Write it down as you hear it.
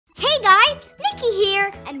guys, Nikki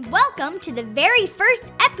here, and welcome to the very first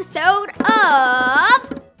episode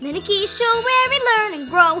of the Nikki Show, where we learn and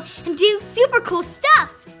grow and do super cool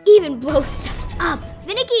stuff, even blow stuff up.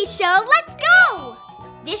 The Nikki Show, let's go!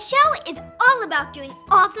 This show is all about doing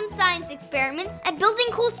awesome science experiments and building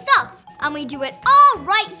cool stuff. And we do it all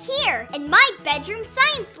right here in my bedroom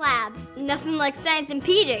science lab. Nothing like science in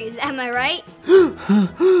PJs, am I right?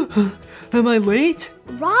 Am I late?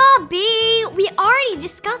 Robby, we already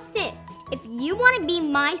discussed this. If you want to be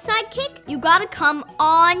my sidekick, you gotta come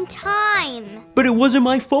on time. But it wasn't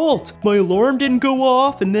my fault. My alarm didn't go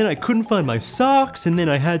off, and then I couldn't find my socks, and then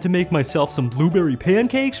I had to make myself some blueberry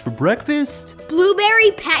pancakes for breakfast.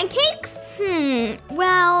 Blueberry pancakes?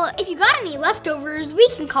 Well, if you got any leftovers, we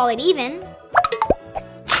can call it even.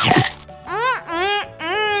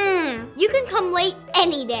 You can come late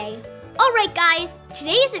any day. All right, guys,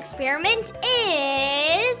 today's experiment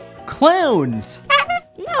is... Clowns!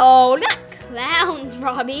 No, not clowns,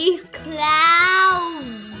 Robby.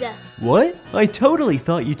 Clouds. What? I totally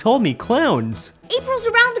thought you told me clowns. April's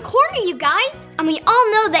around the corner, you guys. And we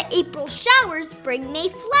all know that April showers bring May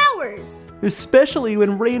flowers. Especially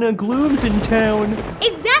when Raina Gloom's in town.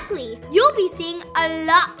 Exactly. You'll be seeing a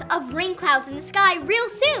lot of rain clouds in the sky real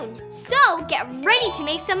soon. So get ready to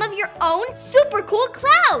make some of your own super cool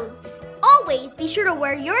clouds. Always be sure to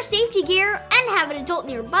wear your safety gear and have an adult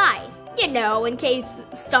nearby. You know, in case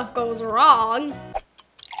stuff goes wrong.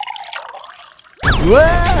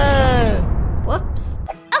 Whoa! Whoops.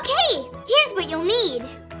 Okay, here's what you'll need.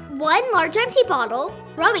 1 large empty bottle,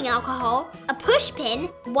 rubbing alcohol, a push pin,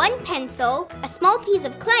 1 pencil, a small piece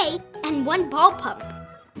of clay, and 1 ball pump.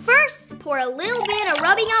 First, pour a little bit of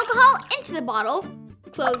rubbing alcohol into the bottle,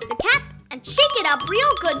 close the cap, and shake it up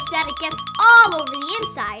real good so that it gets all over the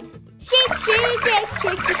inside. Shake, shake, shake,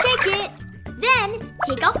 shake, shake, shake it. Then,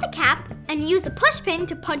 take off the cap and use the push pin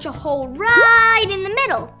to punch a hole right in the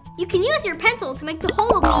middle. You can use your pencil to make the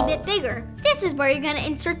hole a wee bit bigger. This is where you're gonna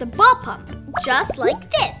insert the ball pump, just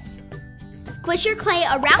like this. Squish your clay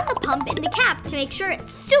around the pump in the cap to make sure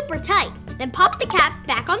it's super tight. Then pop the cap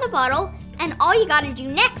back on the bottle, and all you gotta do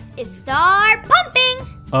next is start pumping.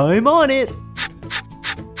 I'm on it.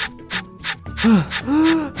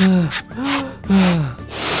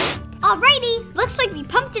 Alrighty, looks like we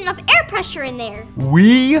pumped enough air pressure in there.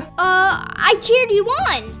 I cheered you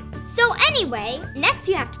on. So anyway, next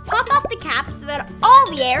you have to pop off the cap so that all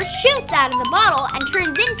the air shoots out of the bottle and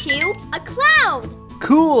turns into a cloud.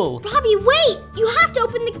 Cool. Robby, wait! You have to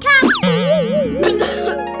open the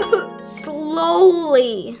cap.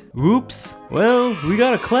 Slowly. Oops. Well, we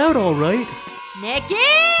got a cloud all right. Nikki!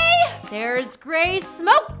 There's gray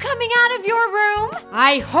smoke coming out of your room.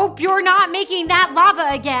 I hope you're not making that lava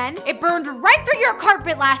again. It burned right through your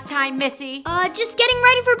carpet last time, Missy. Just getting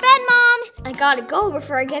ready for bed, Mom. I gotta go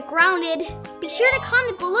before I get grounded. Be sure to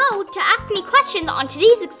comment below to ask me questions on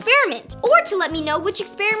today's experiment, or to let me know which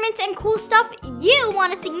experiments and cool stuff you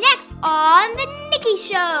want to see next on The Nikki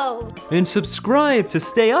Show. And subscribe to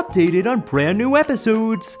stay updated on brand new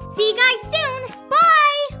episodes. See you guys soon.